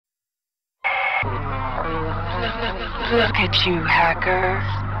Look at you, hacker.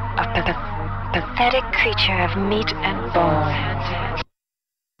 A pathetic creature of meat and bone.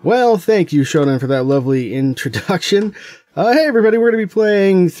 Well, thank you, Shodan, for that lovely introduction. Hey, everybody, we're going to be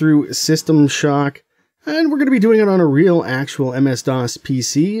playing through System Shock, and we're going to be doing it on a real, actual MS-DOS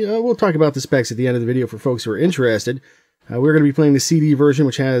PC. We'll talk about the specs at the end of the video for folks who are interested. We're going to be playing the CD version,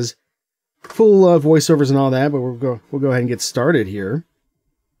 which has full voiceovers and all that, but we'll go ahead and get started here.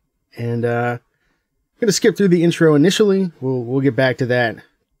 And I'm going to skip through the intro initially. We'll get back to that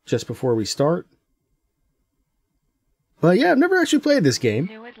just before we start. But yeah, I've never actually played this game.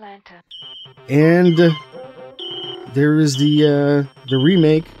 New Atlanta. And there is the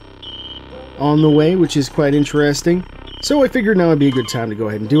remake on the way, which is quite interesting. So I figured now would be a good time to go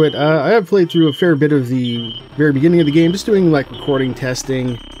ahead and do it. I have played through a fair bit of the very beginning of the game, just doing like recording,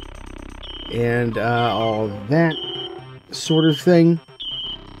 testing, and all that sort of thing.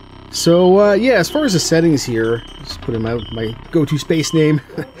 So yeah, as far as the settings here, just put in my go-to space name.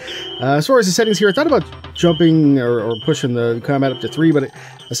 As far as the settings here, I thought about jumping or pushing the combat up to 3, but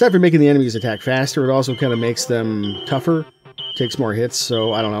aside from making the enemies attack faster, it also kind of makes them tougher, takes more hits,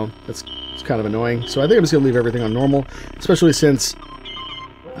 so I don't know, it's kind of annoying. So I think I'm just going to leave everything on normal, especially since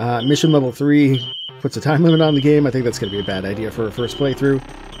mission level 3 puts a time limit on the game. I think that's going to be a bad idea for a first playthrough.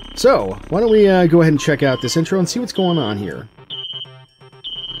 So, why don't we go ahead and check out this intro and see what's going on here.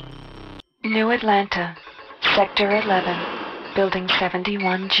 New Atlanta, Sector 11, Building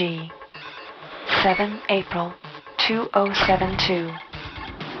 71G. 7 April 2072.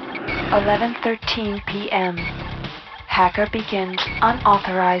 11:13 p.m. Hacker begins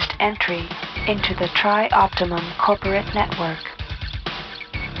unauthorized entry into the TriOptimum corporate network.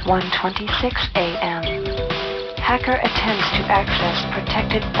 1:26 a.m. Hacker attempts to access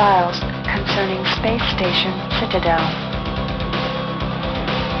protected files concerning space station Citadel.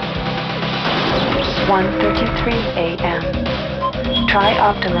 1:33 a.m.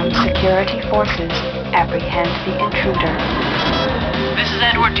 TriOptimum security forces apprehend the intruder. This is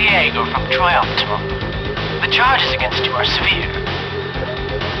Edward Diego from TriOptimum. The charges against you are severe,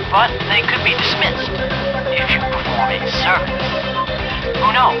 but they could be dismissed if you perform a service.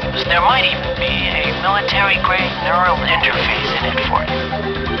 Who knows, there might even be a military-grade neural interface in it for you,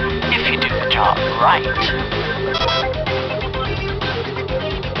 if you do the job right.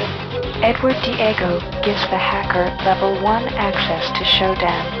 Edward Diego gives the hacker Level 1 access to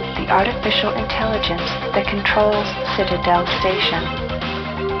Shodan, the artificial intelligence that controls Citadel Station.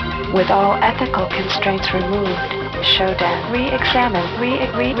 With all ethical constraints removed, Shodan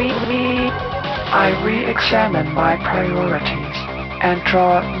I re-examine my priorities and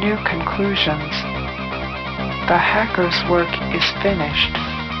draw new conclusions. The hacker's work is finished,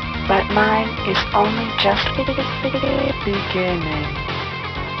 but mine is only just beginning.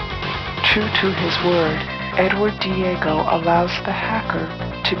 True to his word, Edward Diego allows the hacker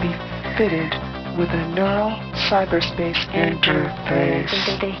to be fitted with a neural cyberspace interface.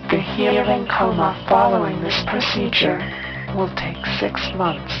 The healing coma following this procedure will take 6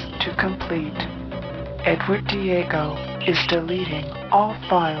 months to complete. Edward Diego is deleting all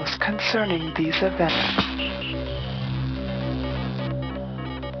files concerning these events.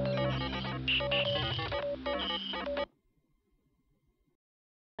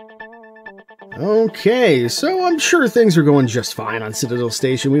 Okay, so I'm sure things are going just fine on Citadel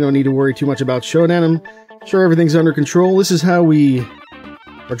Station. We don't need to worry too much about Shodan. I'm sure everything's under control. This is how we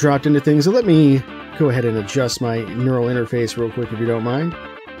are dropped into things. So let me go ahead and adjust my neural interface real quick if you don't mind.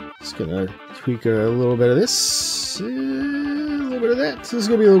 Just gonna tweak a little bit of this, a little bit of that. So this is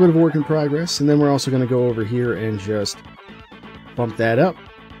gonna be a little bit of a work in progress. And then we're also gonna go over here and just bump that up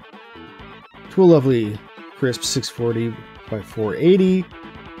to a lovely crisp 640 by 480.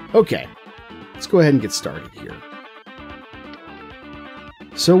 Okay. Let's go ahead and get started here.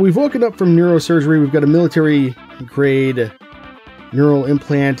 So we've woken up from neurosurgery. We've got a military-grade neural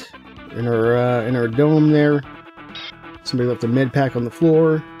implant in our dome there. Somebody left a med pack on the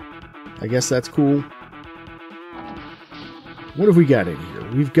floor. I guess that's cool. What have we got in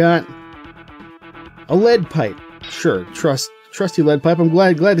here? We've got a lead pipe. Sure, trusty lead pipe. I'm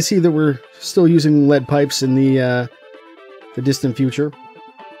glad to see that we're still using lead pipes in the distant future.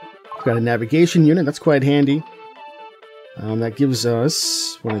 We've got a navigation unit, that's quite handy. That gives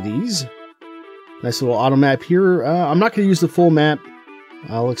us one of these. Nice little auto map here. I'm not going to use the full map.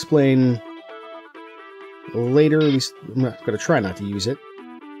 I'll explain later. At least I'm going to try not to use it.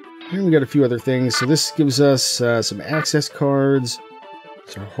 And we got a few other things. So this gives us some access cards.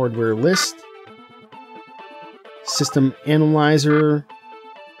 It's our hardware list. System analyzer.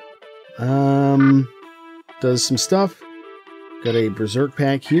 Does some stuff. Got a berserk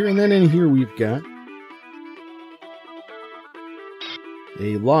pack here, and then in here we've got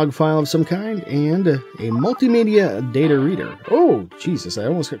a log file of some kind, and a multimedia data reader. Oh, Jesus, I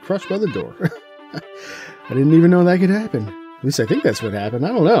almost got crushed by the door. I didn't even know that could happen. At least I think that's what happened. I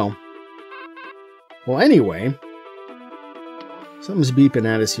don't know. Well, anyway, something's beeping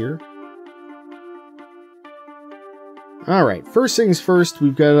at us here. Alright, first things first,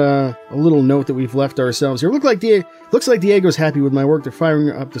 we've got a little note that we've left ourselves here. Looks like Diego's happy with my work. They're firing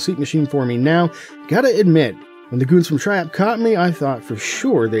up the sleep machine for me now. Gotta admit, when the goons from TriOp caught me, I thought for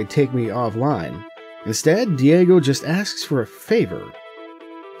sure they'd take me offline. Instead, Diego just asks for a favor.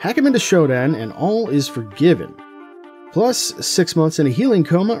 Hack him into Shodan and all is forgiven. Plus, 6 months in a healing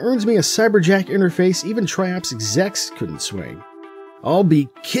coma earns me a cyberjack interface even TriOp's execs couldn't swing. I'll be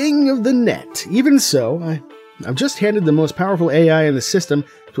king of the net. Even so, I've just handed the most powerful AI in the system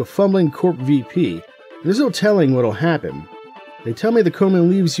to a fumbling corp VP. There's no telling what'll happen. They tell me the coma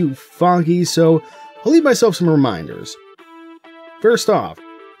leaves you foggy, so I'll leave myself some reminders. First off,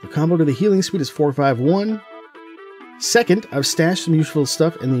 the combo to the healing suite is 451. Second, I've stashed some useful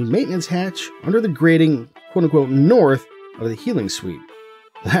stuff in the maintenance hatch under the grating, quote-unquote, north of the healing suite.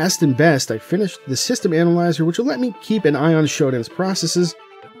 Last and best, I finished the system analyzer, which will let me keep an eye on Shodan's processes.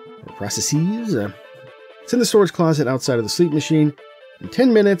 It's in the storage closet outside of the sleep machine. In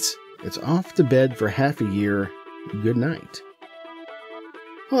 10 minutes, it's off to bed for half a year. Good night.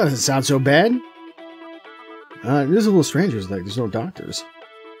 Well, that doesn't sound so bad. It is a little strange, there's no doctors.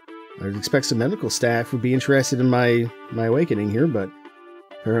 I'd expect some medical staff would be interested in my awakening here, but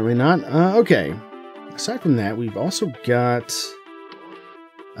apparently not. Okay. Aside from that, we've also got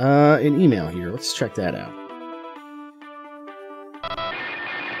an email here. Let's check that out.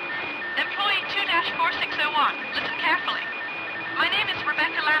 Employee 2-4601, listen carefully. My name is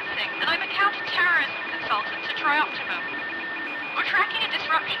Rebecca Lansing, and I'm a counter-terrorism consultant to TriOptimum. We're tracking a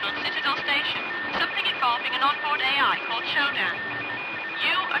disruption on Citadel Station, something involving an onboard AI called Shodan.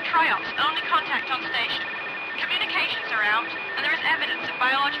 You are TriOp's only contact on station. Communications are out, and there is evidence of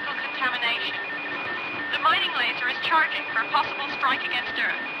biological contamination. The mining laser is charging for a possible strike against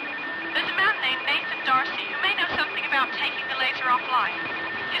Earth. There's a man named Nathan Darcy who may know something about taking the laser offline.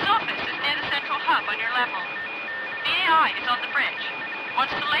 His office is near the central hub on your level. The AI is on the bridge.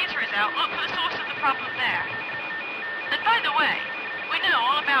 Once the laser is out, look for the source of the problem there. And by the way, we know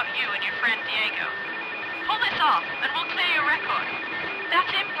all about you and your friend Diego. Pull this off, and we'll clear your record. That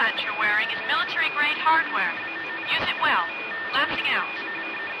implant you're wearing is military-grade hardware. Use it well. Lansing out.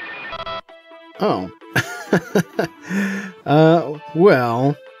 Oh.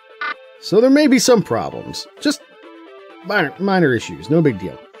 Well, so there may be some problems. Just minor issues, no big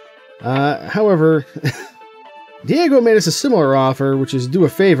deal. However, Diego made us a similar offer, which is do a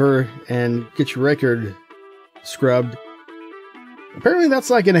favor and get your record scrubbed. Apparently that's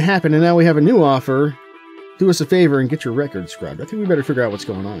not going to happen, and now we have a new offer. Do us a favor and get your record scrubbed. I think we better figure out what's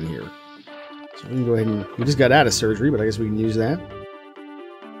going on here. So we can go ahead and... We just got out of surgery, but I guess we can use that.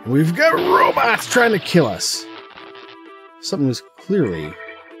 We've got robots trying to kill us. Something was clearly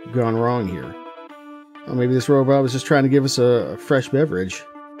gone wrong here. Oh, maybe this robot was just trying to give us a fresh beverage.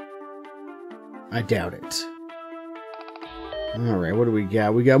 I doubt it. Alright, what do we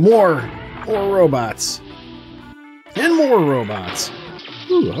got? We got more robots. And more robots.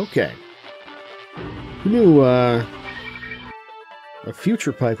 Ooh, okay. Who knew a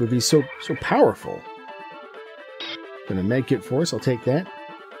future pipe would be so powerful? Gonna make it for us, I'll take that.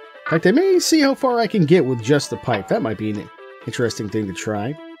 In fact, I may see how far I can get with just the pipe. That might be an interesting thing to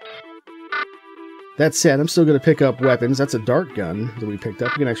try. That said, I'm still going to pick up weapons. That's a dart gun that we picked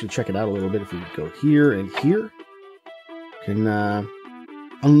up. We can actually check it out a little bit if we go here and here. Can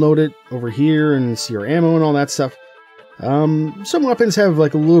unload it over here and see our ammo and all that stuff. Some weapons have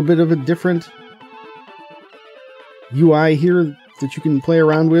like a little bit of a different UI here that you can play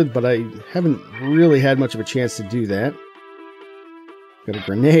around with, but I haven't really had much of a chance to do that. Got a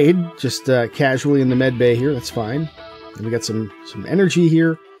grenade, just casually in the med bay here, that's fine. And we got some energy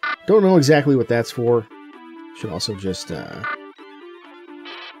here. Don't know exactly what that's for. Should also just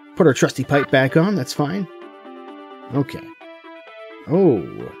put our trusty pipe back on, that's fine. Okay. Oh.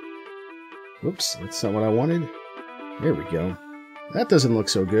 Whoops, that's not what I wanted. There we go. That doesn't look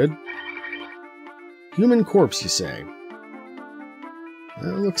so good. Human corpse, you say?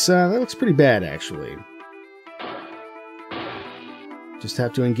 That looks pretty bad, actually. Just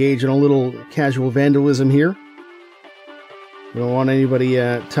have to engage in a little casual vandalism here. We don't want anybody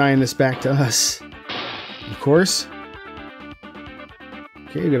tying this back to us, of course.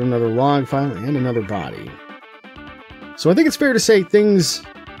 Okay, we got another log file and another body. So I think it's fair to say things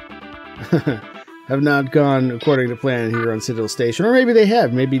have not gone according to plan here on Citadel Station. Or maybe they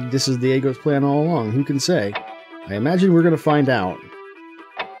have. Maybe this is Diego's plan all along. Who can say? I imagine we're going to find out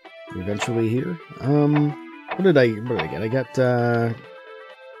Eventually here. What did I get? I got another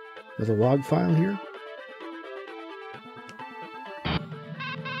log file here.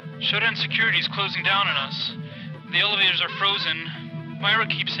 Shodan security is closing down on us. The elevators are frozen. Myra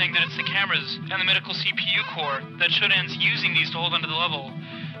keeps saying that it's the cameras and the medical CPU core that Shodan's using these to hold onto the level.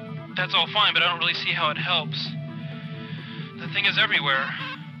 That's all fine, but I don't really see how it helps. The thing is everywhere.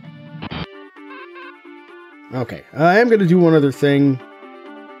 Okay, I am going to do one other thing.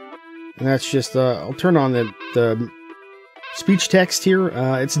 And that's just, I'll turn on the speech text here.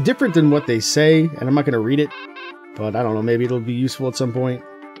 It's different than what they say, and I'm not going to read it. But I don't know, maybe it'll be useful at some point.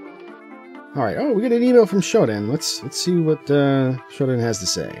 Alright, oh, we get an email from Shodan. Let's see what Shodan has to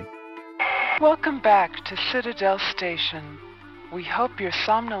say. Welcome back to Citadel Station. We hope your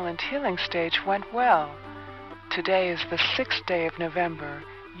somnolent healing stage went well. Today is the 6th day of November,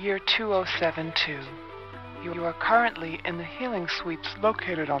 year 2072. You are currently in the healing suites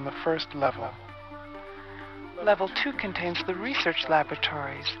located on the first level. Level 2 contains the research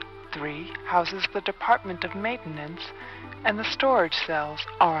laboratories. 3 houses the Department of Maintenance, and the storage cells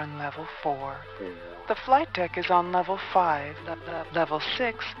are on level 4. The flight deck is on level 5. Level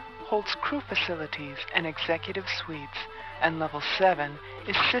 6 holds crew facilities and executive suites, and level 7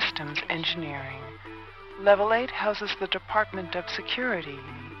 is systems engineering. Level 8 houses the Department of Security.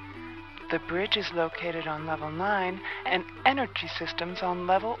 The bridge is located on level 9, and energy systems on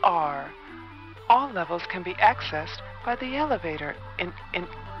level R. All levels can be accessed by the elevator in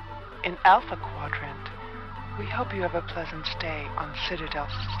Alpha Quadrant. We hope you have a pleasant stay on Citadel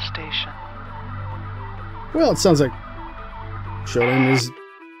Station. Well, it sounds like Shodan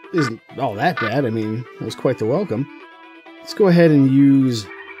isn't all that bad. I mean, it was quite the welcome. Let's go ahead and use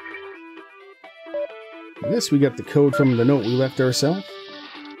this. We got the code from the note we left ourselves.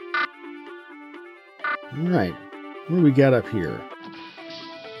 Alright, what do we got up here?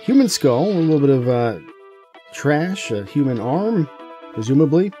 Human skull, a little bit of trash, a human arm,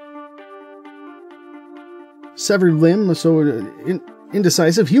 presumably. Severed limb, so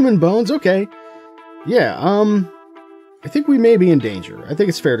indecisive. Human bones, okay. Yeah, I think we may be in danger. I think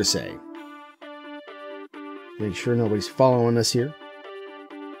it's fair to say. Make sure nobody's following us here.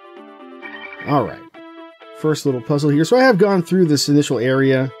 Alright. First little puzzle here. So I have gone through this initial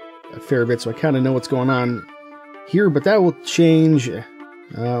area a fair bit, so I kind of know what's going on here, but that will change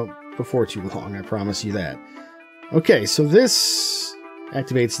before too long, I promise you that. Okay, so this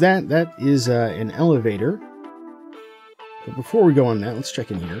activates that. That is an elevator. But before we go on that, let's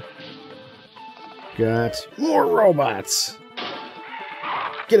check in here. Got more robots.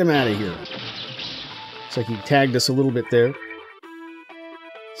 Get him out of here. Looks like he tagged us a little bit there.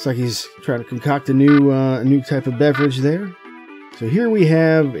 Looks like he's trying to concoct a new type of beverage there. So here we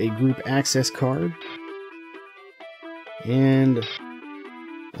have a group access card. And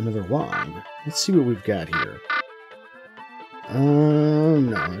another log. Let's see what we've got here.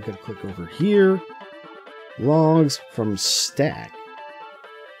 No, I've got to click over here. Logs from Stack.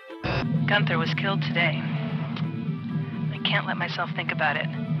 Gunther was killed today. I can't let myself think about it.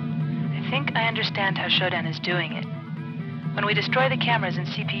 I think I understand how Shodan is doing it. When we destroy the cameras and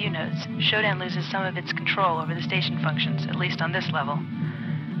CPU nodes, Shodan loses some of its control over the station functions, at least on this level.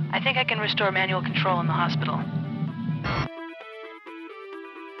 I think I can restore manual control in the hospital.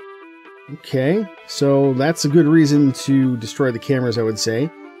 Okay, so that's a good reason to destroy the cameras, I would say.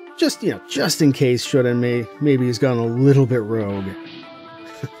 Just, just in case Shodan maybe has gone a little bit rogue.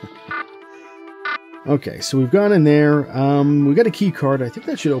 Okay, so we've gone in there. We got a key card. I think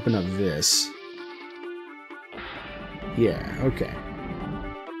that should open up this. Yeah, okay.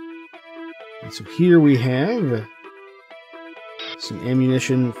 And so here we have some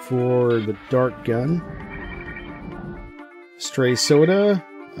ammunition for the dart gun. Stray soda.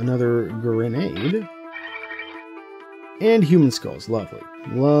 Another grenade. And human skulls. Lovely.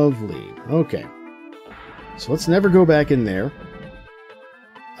 Lovely. Okay. So let's never go back in there.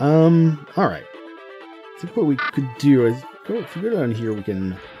 Alright. I think what we could do is, if we go down here, we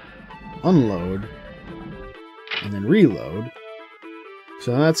can unload and then reload.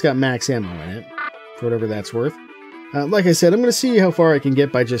 So that's got max ammo in it, for whatever that's worth. Like I said, I'm going to see how far I can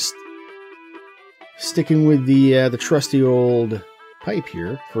get by just sticking with the trusty old pipe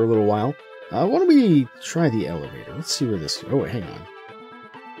here for a little while. Why don't we try the elevator? Let's see where this... Oh, wait, hang on.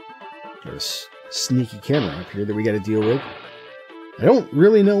 There's a sneaky camera up here that we got to deal with. I don't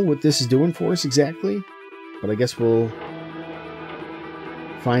really know what this is doing for us exactly, but I guess we'll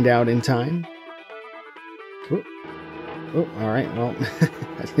find out in time. Oh, alright, well,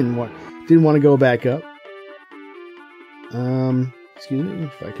 I didn't want to go back up. Excuse me,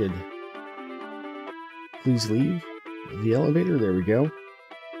 if I could please leave the elevator. There we go.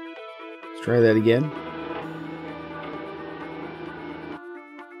 Let's try that again.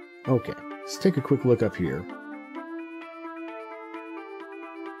 Okay, let's take a quick look up here.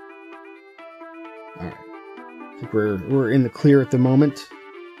 Alright. I think we're in the clear at the moment.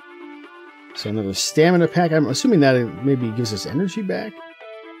 So another stamina pack. I'm assuming that it maybe gives us energy back.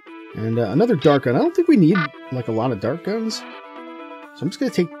 And another dart gun. I don't think we need, like, a lot of dart guns. So I'm just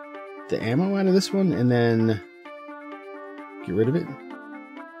going to take the ammo out of this one and then get rid of it.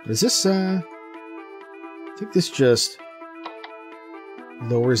 Is this, I think this just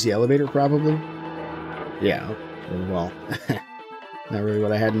lowers the elevator, probably. Yeah, well, not really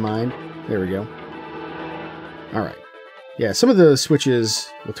what I had in mind. There we go. Alright. Yeah, some of the switches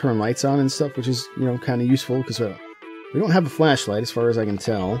will turn lights on and stuff, which is, you know, kind of useful, because we don't have a flashlight, as far as I can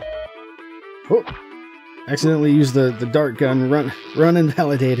tell. Oh! Accidentally used the dart gun. Run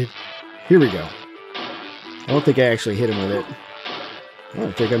invalidated. Here we go. I don't think I actually hit him with it. I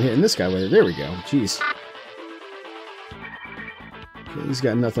don't think I'm hitting this guy with it. There we go. Jeez. Okay, he's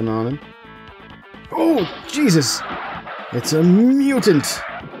got nothing on him. Oh, Jesus! It's a mutant!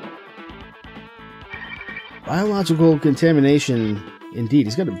 Biological contamination. Indeed,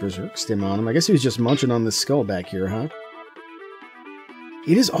 he's got a berserk stim on him. I guess he was just munching on this skull back here, huh?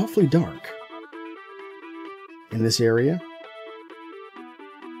 It is awfully dark in this area.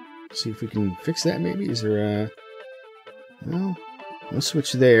 See if we can fix that, maybe. Is there a... No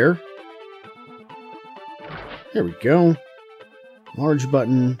switch there. There we go. Large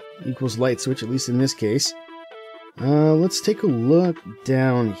button equals light switch, at least in this case. Let's take a look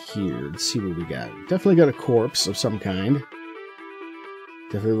down here. Let's see what we got. Definitely got a corpse of some kind.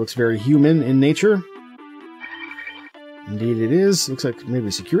 Definitely looks very human in nature. Indeed it is. Looks like maybe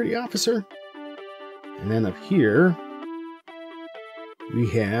a security officer. And then up here, we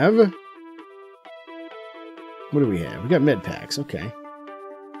have... What do we have? We got med packs. Okay.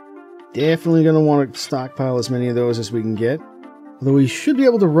 Definitely going to want to stockpile as many of those as we can get. Although we should be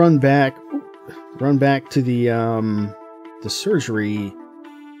able to run back to the surgery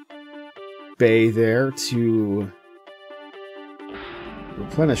bay there to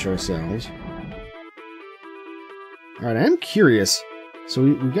replenish ourselves. Alright, I'm curious. So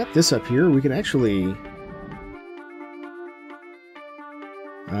we got this up here. We can actually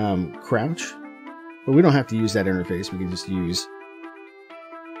crouch. But we don't have to use that interface. We can just use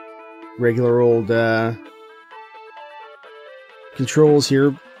regular old controls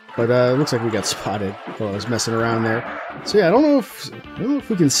here. But it looks like we got spotted while I was messing around there. So yeah, I don't know if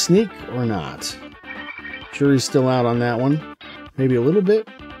we can sneak or not. Jury's still out on that one. Maybe a little bit.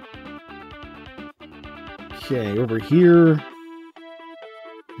 Okay, over here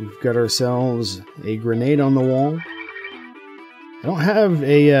we've got ourselves a grenade on the wall. I don't have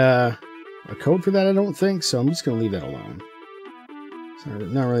a code for that, I don't think, so I'm just going to leave that alone. So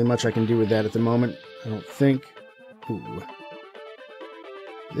not really much I can do with that at the moment, I don't think. Ooh.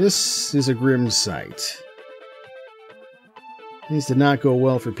 This is a grim sight. Things did not go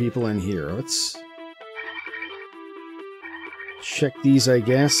well for people in here. Let's check these, I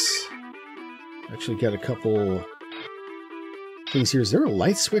guess. Actually got a couple things here. Is there a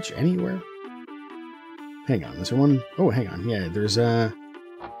light switch anywhere? Hang on, is there one? Oh, hang on. Yeah, there's a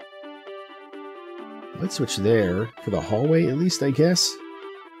light switch there for the hallway, at least, I guess.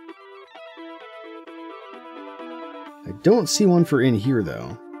 I don't see one for in here,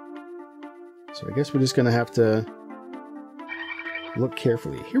 though. So I guess we're just going to have to look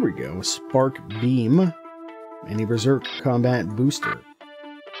carefully. Here we go. Spark Beam and a Berserk Combat Booster.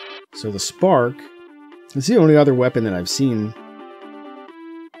 So the Spark is the only other weapon that I've seen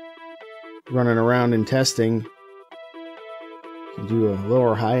running around and testing. You can do a low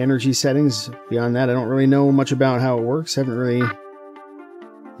or high energy settings. Beyond that, I don't really know much about how it works. Haven't really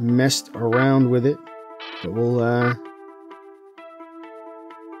messed around with it. But we'll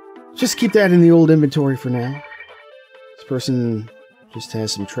just keep that in the old inventory for now. This person just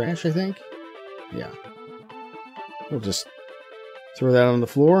has some trash, I think. Yeah. We'll just throw that on the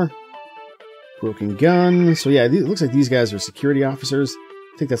floor. Broken gun. So yeah, it looks like these guys are security officers.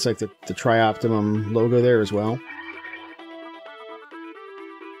 I think that's like the TriOptimum logo there as well.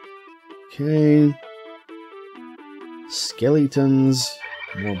 Okay. Skeletons.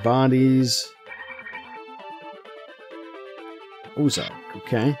 More bodies. Ozark.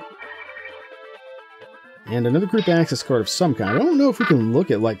 Okay. And another group access card of some kind. I don't know if we can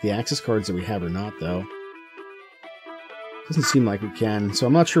look at like the access cards that we have or not, though. Doesn't seem like we can, so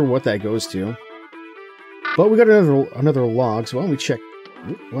I'm not sure what that goes to. But we got another log, so why don't we check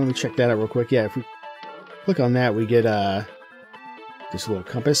that out real quick? Yeah, if we click on that, we get this little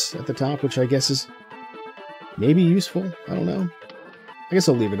compass at the top, which I guess is maybe useful. I don't know. I guess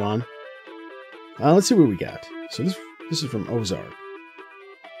I'll leave it on. Let's see what we got. So this is from Ozark.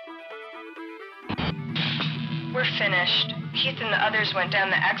 We're finished. Keith and the others went down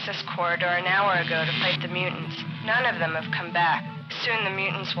the access corridor an hour ago to fight the mutants. None of them have come back. Soon the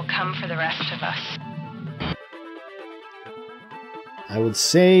mutants will come for the rest of us. I would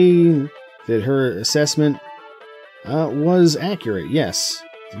say that her assessment was accurate, yes.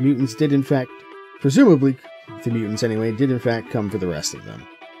 The mutants did in fact, presumably the mutants anyway, did in fact come for the rest of them.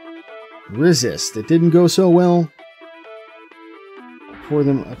 Resist. It didn't go so well for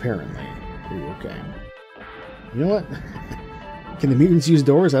them, apparently. Ooh, okay. You know what? Can the mutants use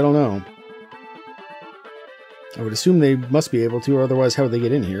doors? I don't know. I would assume they must be able to, or otherwise how would they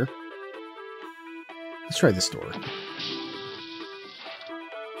get in here? Let's try this door.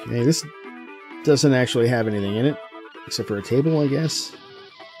 Okay, this doesn't actually have anything in it, except for a table, I guess.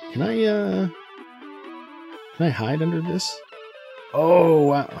 Can I hide under this? Oh,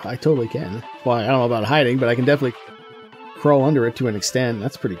 wow, I totally can. Well, I don't know about hiding, but I can definitely crawl under it to an extent.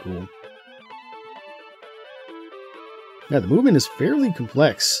 That's pretty cool. Yeah, the movement is fairly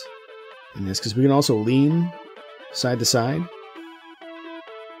complex in this, because we can also lean side to side,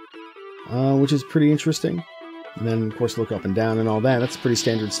 which is pretty interesting. And then, of course, look up and down and all that. That's pretty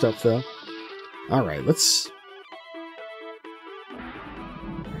standard stuff, though. Alright, let's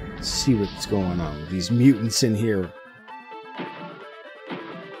see what's going on with these mutants in here.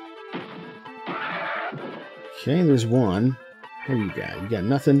 Okay, there's one. What do you got? You got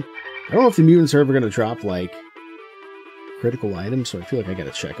nothing. I don't know if the mutants are ever going to drop, like, critical items, so I feel like I gotta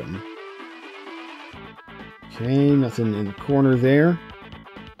check them. Okay, nothing in the corner there.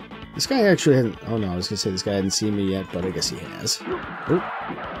 This guy actually hadn't... Oh no, I was gonna say this guy hadn't seen me yet, but I guess he has. Oh,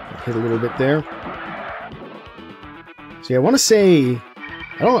 hit a little bit there. So yeah, I want to say...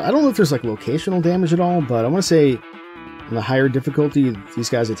 I don't know if there's like locational damage at all, but I want to say on the higher difficulty, these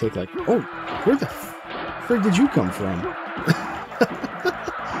guys would take like... Oh, where the frig did you come from?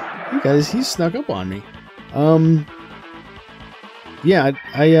 You guys, he snuck up on me. Yeah,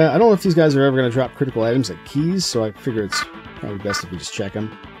 I don't know if these guys are ever going to drop critical items like keys, so I figure it's probably best if we just check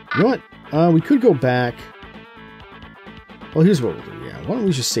them. You know what? We could go back. Well, here's what we'll do, yeah. Why don't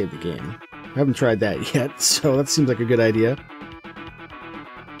we just save the game? I haven't tried that yet, so that seems like a good idea.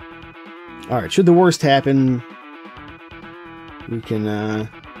 Alright, should the worst happen, we can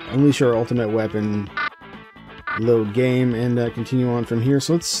unleash our ultimate weapon, load game, and continue on from here.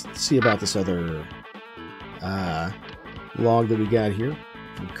 So let's see about this other... log that we got here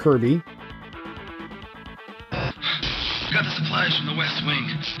from Kirby. Got the supplies from the West Wing.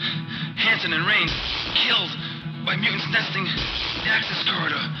 Hanson and Rain killed by mutants nesting the access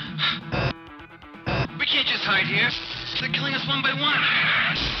corridor. We can't just hide here. They're killing us one by one.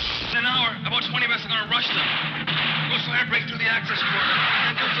 In an hour, about 20 of us are gonna rush them. We'll try to break through the access corridor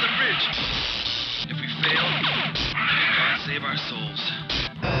and go for the bridge. If we fail, God save our souls.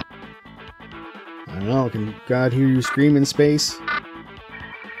 I don't know, can God hear you scream in space?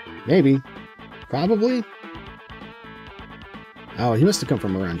 Maybe. Probably. Oh, he must have come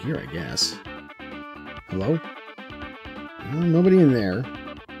from around here, I guess. Hello? Well, nobody in there.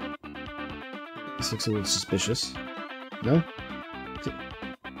 This looks a little suspicious. No?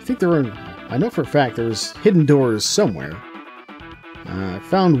 I think there are... I know for a fact there's hidden doors somewhere. I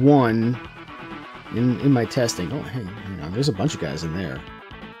found one in my testing. Oh, hey, hang on. There's a bunch of guys in there.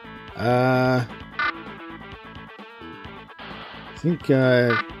 I think, you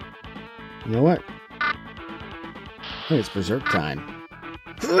know what? I think it's berserk time.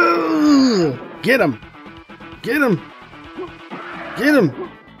 Get him! Get him! Get him!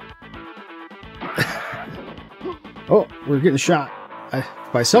 Oh, we're getting shot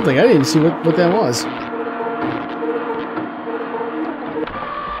by something. I didn't even see what that was.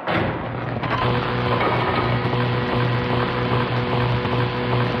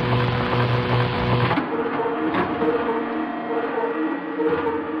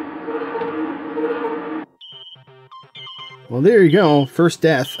 Well, there you go. First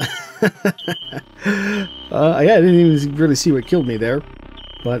death. Yeah, I didn't even really see what killed me there.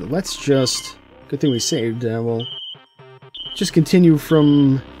 But let's just... Good thing we saved. We'll just continue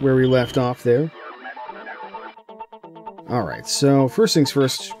from where we left off there. Alright, so first things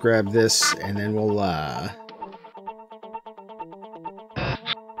first, grab this, and then we'll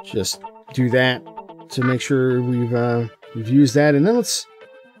just do that to make sure we've used that. And then let's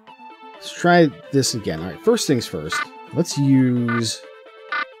try this again. Alright, first things first. Let's use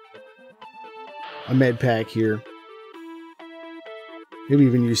a med pack here. Maybe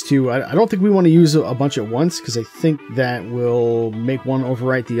even use two. I don't think we want to use a bunch at once, because I think that will make one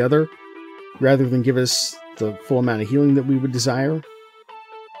overwrite the other, rather than give us the full amount of healing that we would desire.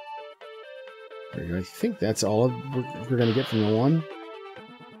 I think that's all we're going to get from the one.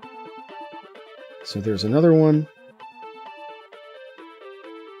 So there's another one.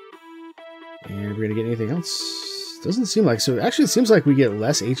 And we're going to get anything else? Doesn't seem like so. Actually, it seems like we get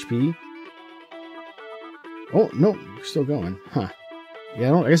less HP. Oh, no, we're still going. Huh.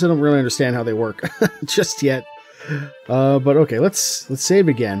 Yeah, I guess I don't really understand how they work just yet. But okay, let's save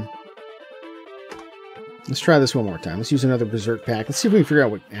again. Let's try this one more time. Let's use another Berserk pack. Let's see if we can figure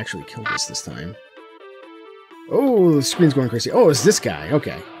out what actually killed us this time. Oh, the screen's going crazy. Oh, it's this guy.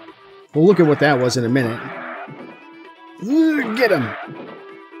 Okay. We'll look at what that was in a minute. Get him!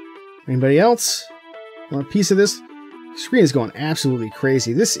 Anybody else want a piece of this? The screen is going absolutely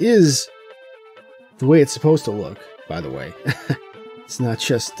crazy. This is the way it's supposed to look, by the way. It's not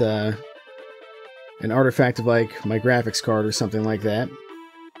just an artifact of, like, my graphics card or something like that.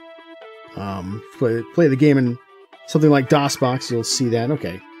 Play the game in something like DOSBox, you'll see that.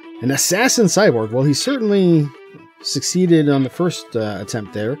 Okay. An assassin cyborg. Well, he certainly succeeded on the first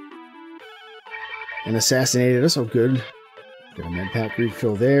attempt there. And assassinated us. Oh, good. Got a med pack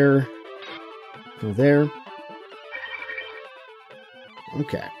refill there. Fill there.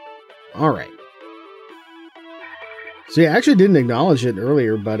 Okay. Alright. So yeah, I actually didn't acknowledge it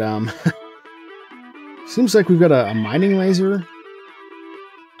earlier, but seems like we've got a mining laser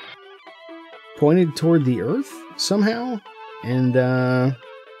pointed toward the Earth somehow, and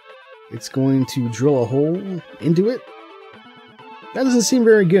it's going to drill a hole into it. That doesn't seem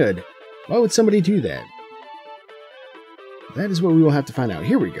very good. Why would somebody do that? That is what we will have to find out.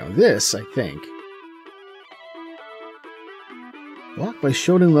 Here we go. This, I think. Blocked by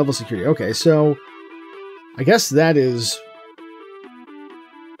Shodan level security. Okay, so I guess that is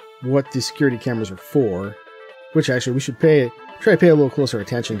what the security cameras are for. Which actually we should try to pay a little closer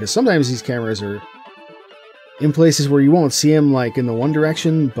attention, because sometimes these cameras are in places where you won't see them like in the one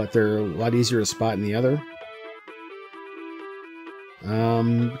direction, but they're a lot easier to spot in the other.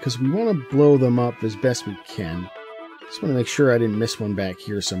 Because we want to blow them up as best we can. Just want to make sure I didn't miss one back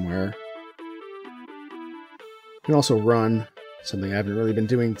here somewhere. You can also run, something I haven't really been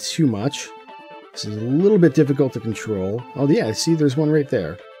doing too much. This is a little bit difficult to control. Oh yeah, see, there's one right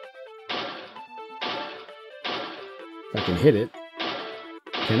there. If I can hit it.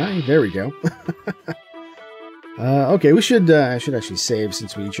 Can I? There we go. Okay, we should I should actually save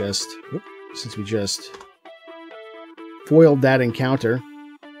since we just foiled that encounter.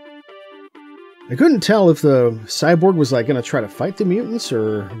 I couldn't tell if the cyborg was like gonna try to fight the mutants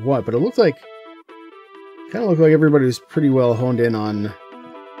or what, but it looked like kind of looked like everybody was pretty well honed in on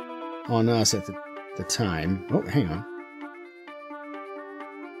us at the time. Oh, hang on.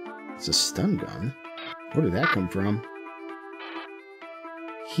 It's a stun gun. Where did that come from?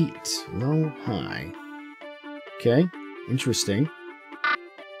 Heat. Low, high. Okay. Interesting.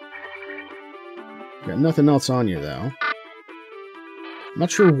 Got nothing else on you, though. I'm not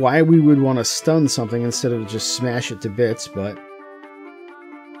sure why we would want to stun something instead of just smash it to bits, but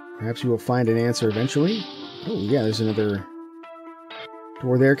perhaps we will find an answer eventually. Oh, yeah, there's another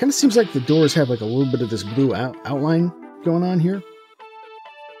door there. It kind of seems like the doors have like a little bit of this blue outline going on here.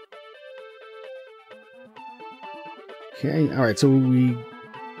 Okay, alright, so we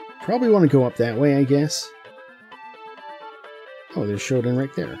probably want to go up that way, I guess. Oh, there's Shodan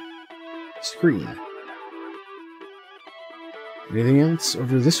right there. Screen. Anything else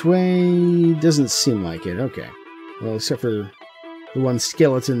over this way? Doesn't seem like it. Okay. Well, except for the one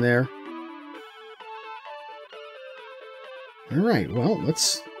skeleton there. Alright, well,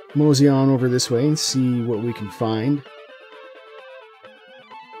 let's mosey on over this way and see what we can find.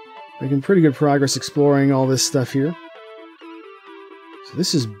 Making pretty good progress exploring all this stuff here. So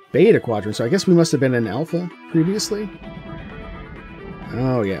this is Beta Quadrant, so I guess we must have been in Alpha previously?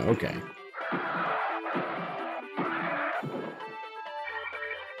 Oh, yeah, okay.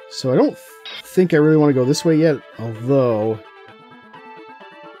 So I don't think I really want to go this way yet, although...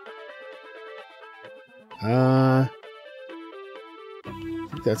 I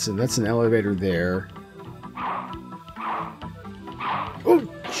think that's an elevator there. Oh,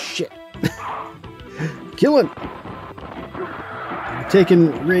 shit! Kill him! I'm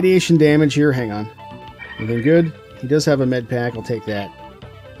taking radiation damage here. Hang on. Anything good? He does have a med pack. I'll take that.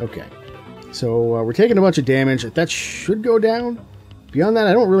 Okay. So we're taking a bunch of damage. That should go down. Beyond that,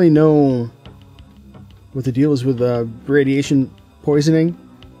 I don't really know what the deal is with radiation poisoning.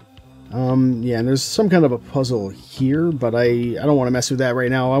 Yeah, and there's some kind of a puzzle here, but I don't want to mess with that right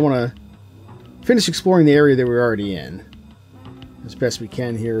now. I want to finish exploring the area that we're already in as best we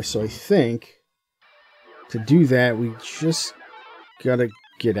can here. So I think to do that, we just gotta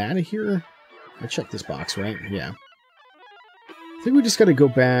get out of here. I checked this box, right? Yeah. I think we just gotta go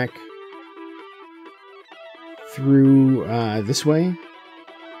back through this way.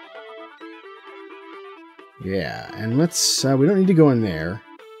 Yeah, and let's, we don't need to go in there.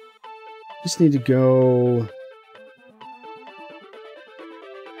 Just need to go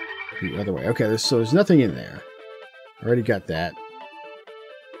the other way. Okay, so there's nothing in there. Already got that.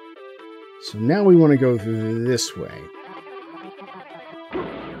 So now we want to go this way.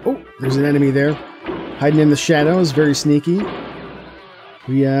 Oh, there's an enemy there. Hiding in the shadows, very sneaky.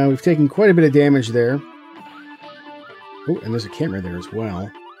 We've taken quite a bit of damage there. Oh, and there's a camera there as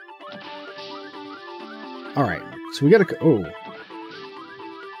well. Alright, so we gotta... Oh.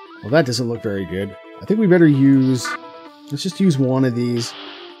 Well, that doesn't look very good. I think we better use... Let's just use one of these.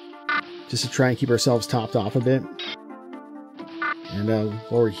 Just to try and keep ourselves topped off a bit. And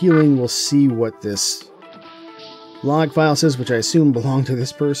while we're healing, we'll see what this log file says, which I assume belonged to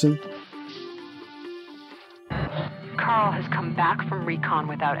this person. Carl has come back from recon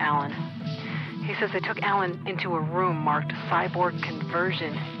without Alan. He says they took Alan into a room marked Cyborg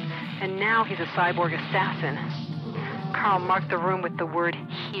Conversion, and now he's a cyborg assassin. Carl marked the room with the word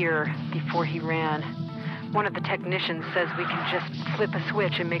 "here" before he ran. One of the technicians says we can just flip a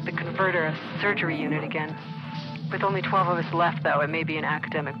switch and make the converter a surgery unit again. With only 12 of us left, though, it may be an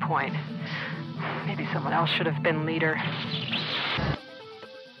academic point. Maybe someone else should have been leader.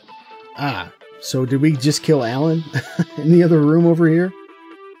 Ah, so did we just kill Alan in the other room over here?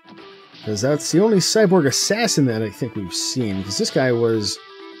 Because that's the only cyborg assassin that I think we've seen. Because this guy was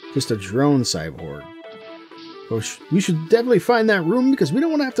just a drone cyborg. We should definitely find that room because we don't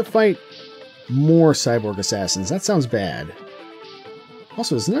want to have to fight more cyborg assassins. That sounds bad.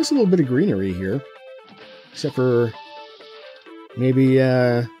 Also, there's a nice little bit of greenery here. Except for maybe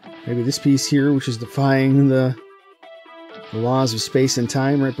this piece here, which is defying the laws of space and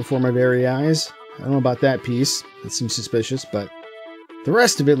time right before my very eyes. I don't know about that piece. That seems suspicious, but the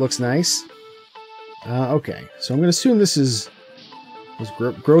rest of it looks nice. Okay, so I'm going to assume this was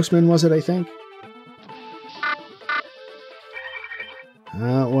Grossman, was it, I think?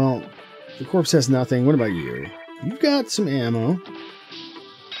 Well, the corpse has nothing. What about you? You've got some ammo.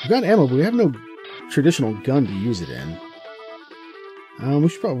 We've got ammo, but we have no traditional gun to use it in. We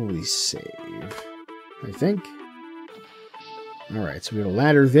should probably save, I think. Alright, so we got a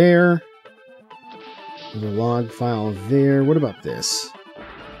ladder there. Another log file there. What about this?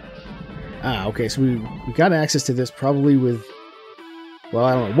 Ah, okay, so we got access to this probably with... Well,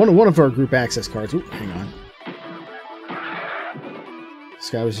 I don't know. One of our group access cards. Ooh, hang on. This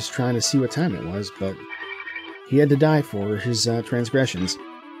guy was just trying to see what time it was, but he had to die for his transgressions.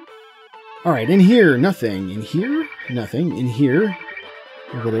 Alright, in here, nothing. In here, nothing. In here,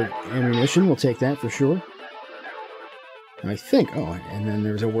 a bit of ammunition. We'll take that for sure. I think... Oh, and then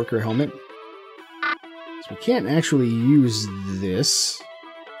there's a worker helmet. So we can't actually use this.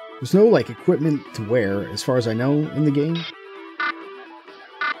 There's no, like, equipment to wear, as far as I know, in the game.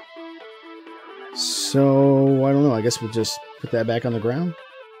 So, I don't know. I guess we'll just put that back on the ground.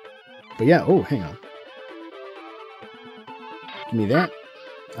 But yeah, oh, hang on. Give me that.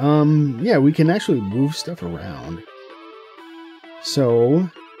 Yeah, we can actually move stuff around. So,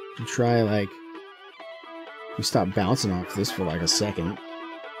 to try, like, we stop bouncing off this for, like, a second.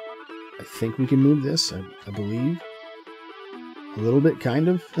 I think we can move this, I believe. A little bit, kind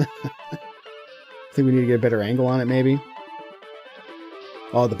of. I think we need to get a better angle on it, maybe.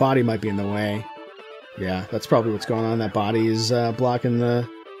 Oh, the body might be in the way. Yeah, that's probably what's going on. That body is blocking the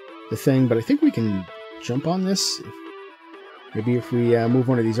thing, but I think we can jump on this. Maybe if we move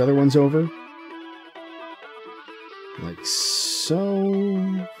one of these other ones over. Like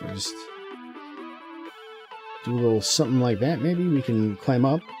so. Just do a little something like that, maybe. We can climb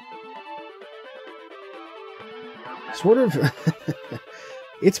up. Sort of.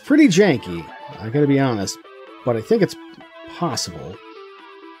 It's pretty janky, I gotta be honest. But I think it's possible.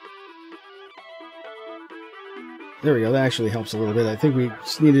 There we go, that actually helps a little bit. I think we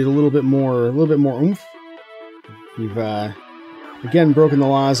just needed a little bit more oomph. We've, again, broken the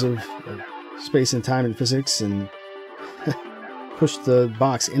laws of space and time and physics and pushed the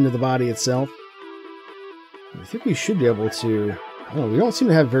box into the body itself. I think we should be able to... Oh, we don't seem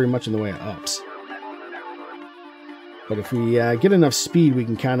to have very much in the way of ups. But if we get enough speed, we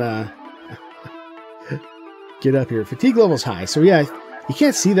can kind of get up here. Fatigue level's high, so yeah, you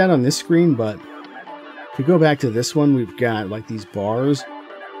can't see that on this screen, but if we go back to this one, we've got, like, these bars.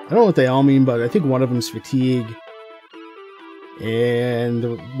 I don't know what they all mean, but I think one of them's fatigue.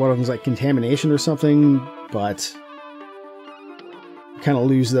 And one of them's, like, contamination or something, but kind of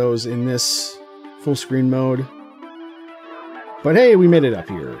lose those in this full screen mode. But hey, we made it up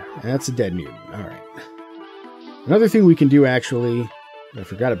here. That's a dead mutant. Alright. Another thing we can do, actually, that I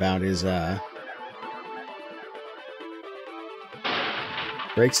forgot about, is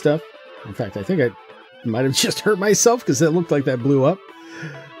break stuff. In fact, I think I might have just hurt myself because that looked like that blew up.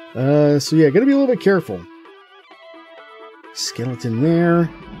 So yeah, gotta be a little bit careful. Skeleton there.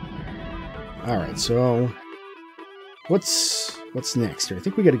 Alright, so what's next here? I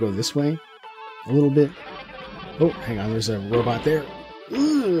think we gotta go this way a little bit. Oh, hang on, there's a robot there.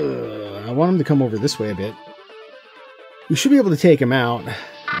 Ugh, I want him to come over this way a bit. We should be able to take him out.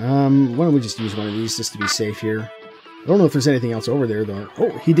 Why don't we just use one of these just to be safe here? I don't know if there's anything else over there, though. Oh,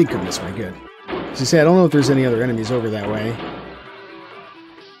 he did come this way. Good. As I say, I don't know if there's any other enemies over that way.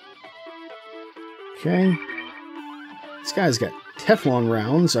 Okay. This guy's got Teflon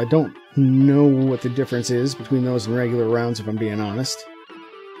rounds. I don't know what the difference is between those and regular rounds, if I'm being honest.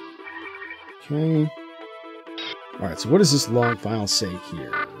 Okay. Alright, so what does this log file say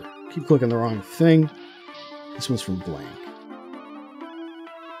here? Keep clicking the wrong thing. This one's from blank.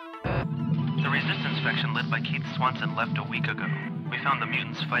 The resistance faction led by Keith Swanson left a week ago. We found the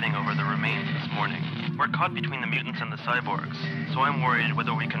mutants fighting over the remains this morning. We're caught between the mutants and the cyborgs, so I'm worried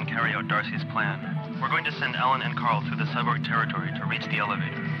whether we can carry out Darcy's plan. We're going to send Alan and Carl through the cyborg territory to reach the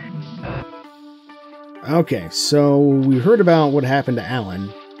elevator. Okay, so we heard about what happened to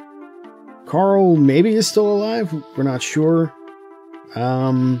Alan. Carl maybe is still alive, we're not sure.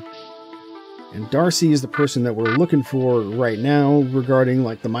 And Darcy is the person that we're looking for right now regarding,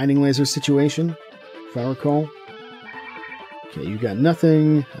 like, the mining laser situation, if I recall. Okay, you got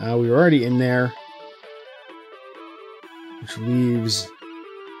nothing. We were already in there. Which leaves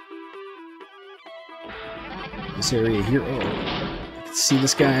this area here. Oh, I can see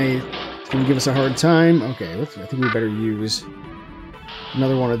this guy is going to give us a hard time. Okay, I think we better use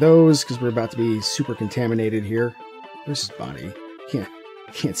another one of those because we're about to be super contaminated here. Where's his body?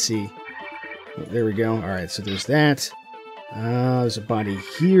 Can't see. Oh, there we go. Alright, so there's that. There's a body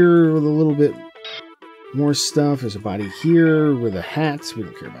here with a little bit more stuff. There's a body here with a hat. We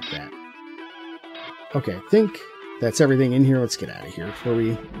don't care about that. Okay, I think that's everything in here. Let's get out of here before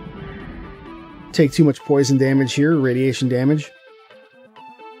we take too much poison damage here, radiation damage.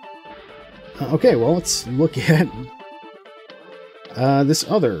 Okay, well, let's look at this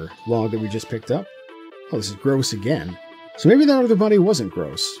other log that we just picked up. Oh, this is gross again. So maybe that other body wasn't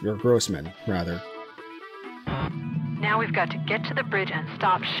gross, or Grossman, rather. Now we've got to get to the bridge and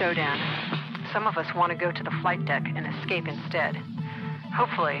stop Shodan. Some of us want to go to the flight deck and escape instead.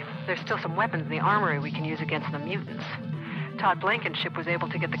 Hopefully, there's still some weapons in the armory we can use against the mutants. Todd Blankenship was able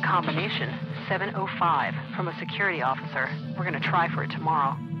to get the combination 705 from a security officer. We're going to try for it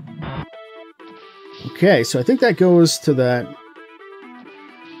tomorrow. Okay, so I think that goes to that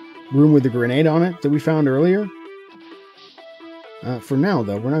room with the grenade on it that we found earlier. For now,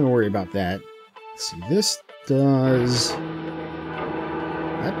 though, we're not going to worry about that. Let's see, this does...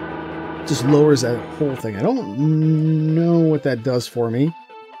 That just lowers that whole thing. I don't know what that does for me.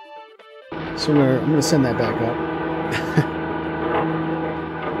 So I'm going to send that back up.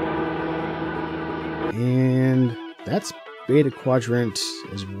 And that's Beta Quadrant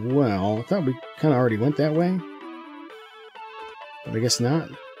as well. I thought we kind of already went that way. But I guess not.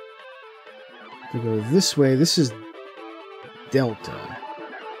 If we go this way, this is Delta.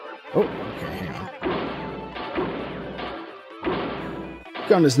 Oh, okay, hang on.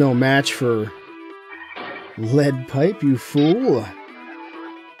 Gun is no match for lead pipe, you fool.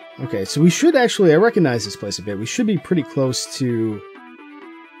 Okay, so we should actually, I recognize this place a bit. We should be pretty close to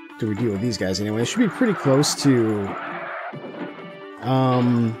we deal with these guys anyway. It should be pretty close to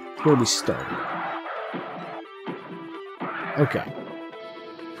where we started. Okay.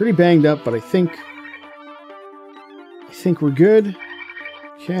 Pretty banged up, but I think we're good.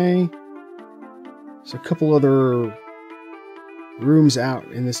 Okay. There's a couple other rooms out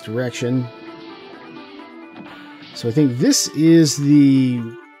in this direction. So I think this is the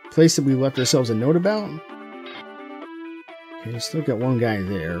place that we left ourselves a note about. Okay, still got one guy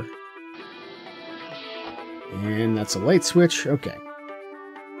there. And that's a light switch. Okay.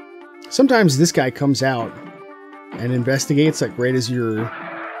 Sometimes this guy comes out and investigates like right as you're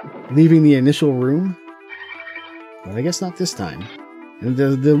leaving the initial room. But I guess not this time. And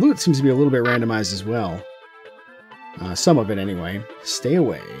the loot seems to be a little bit randomized as well. Some of it anyway. Stay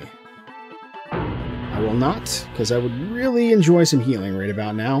away. I will not, because I would really enjoy some healing right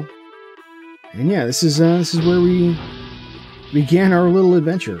about now. And yeah, this is where we began our little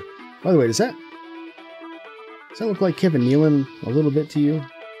adventure. By the way, does that look like Kevin Nealon a little bit to you?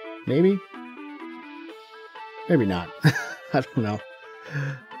 Maybe? Maybe not. I don't know.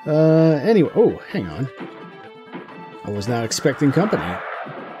 Anyway, oh, hang on. I was not expecting company.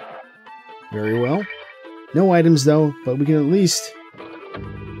 Very well. No items, though, but we can at least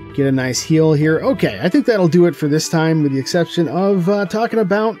get a nice heal here. Okay, I think that'll do it for this time, with the exception of talking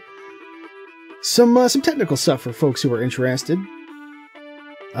about some technical stuff for folks who are interested.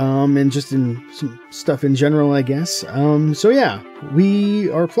 And just in some stuff in general, I guess. So yeah, we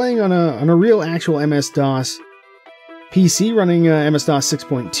are playing on a real actual MS-DOS PC running MS-DOS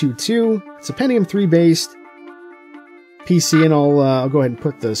 6.22. It's a Pentium 3 based PC, and I'll go ahead and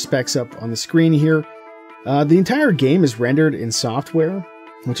put the specs up on the screen here. The entire game is rendered in software,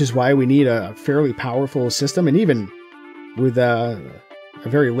 which is why we need a fairly powerful system, and even with a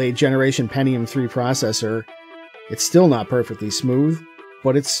very late generation Pentium 3 processor, it's still not perfectly smooth,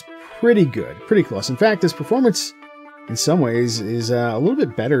 but it's pretty good, pretty close. In fact, this performance, in some ways, is a little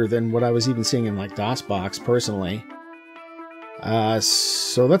bit better than what I was even seeing in like DOSBox, personally.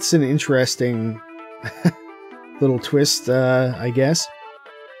 So that's an interesting little twist, I guess.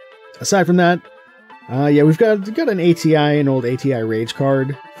 Aside from that, yeah, we've got an ATI, an old ATI Rage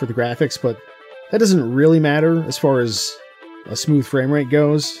card for the graphics, but that doesn't really matter as far as a smooth frame rate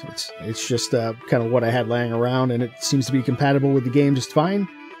goes. It's just kind of what I had laying around, and it seems to be compatible with the game just fine.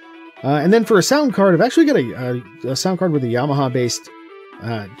 And then for a sound card, I've actually got a sound card with a Yamaha-based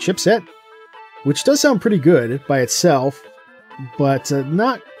chipset, which does sound pretty good by itself, but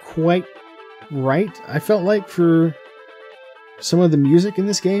not quite right, I felt like, for some of the music in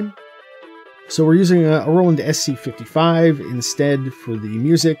this game. So we're using a Roland SC55 instead for the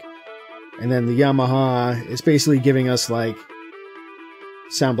music, and then the Yamaha is basically giving us like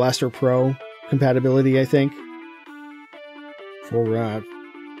Sound Blaster Pro compatibility, I think, for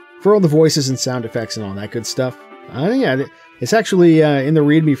all the voices and sound effects and all that good stuff. Yeah, it's actually in the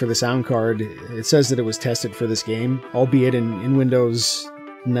README for the sound card. It says that it was tested for this game, albeit in Windows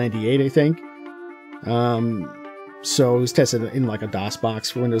 98, I think. So it was tested in like a DOS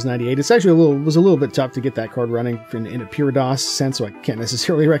box for Windows 98. It's actually was a little bit tough to get that card running in a pure DOS sense, so I can't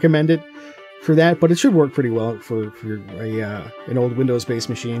necessarily recommend it for that, but it should work pretty well for an old Windows-based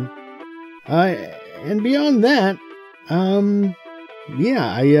machine. And beyond that,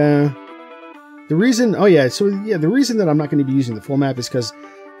 yeah, the reason that I'm not going to be using the full map is because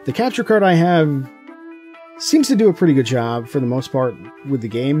the capture card I have seems to do a pretty good job for the most part with the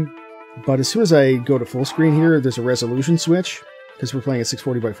game. But as soon as I go to full screen here, there's a resolution switch, because we're playing at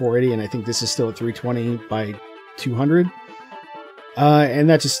 640 by 480, and I think this is still at 320 by 200. And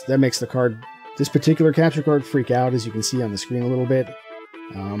that makes this particular capture card freak out, as you can see on the screen a little bit.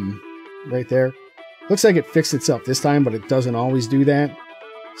 Right there. Looks like it fixed itself this time, but it doesn't always do that.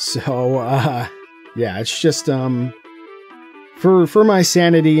 So, yeah, it's just, for my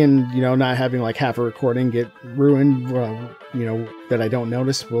sanity and, not having like half a recording get ruined, that I don't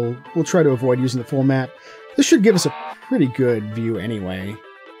notice, we'll try to avoid using the full map. This should give us a pretty good view anyway.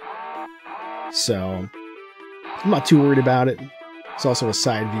 So, I'm not too worried about it. It's also a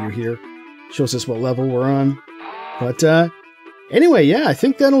side view here. Shows us what level we're on. But, anyway, yeah, I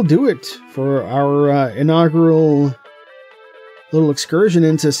think that'll do it for our inaugural little excursion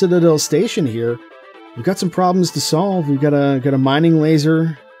into Citadel Station here. We've got some problems to solve. We've got a mining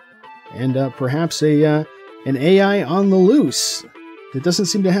laser and perhaps an AI on the loose that doesn't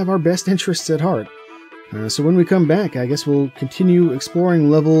seem to have our best interests at heart. So when we come back, I guess we'll continue exploring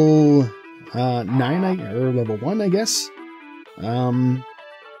level 9, or level 1, I guess. And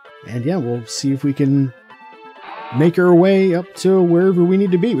yeah, we'll see if we can make our way up to wherever we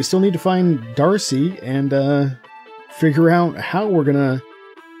need to be. We still need to find Darcy and figure out how we're gonna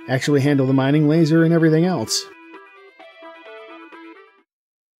actually handle the mining laser and everything else.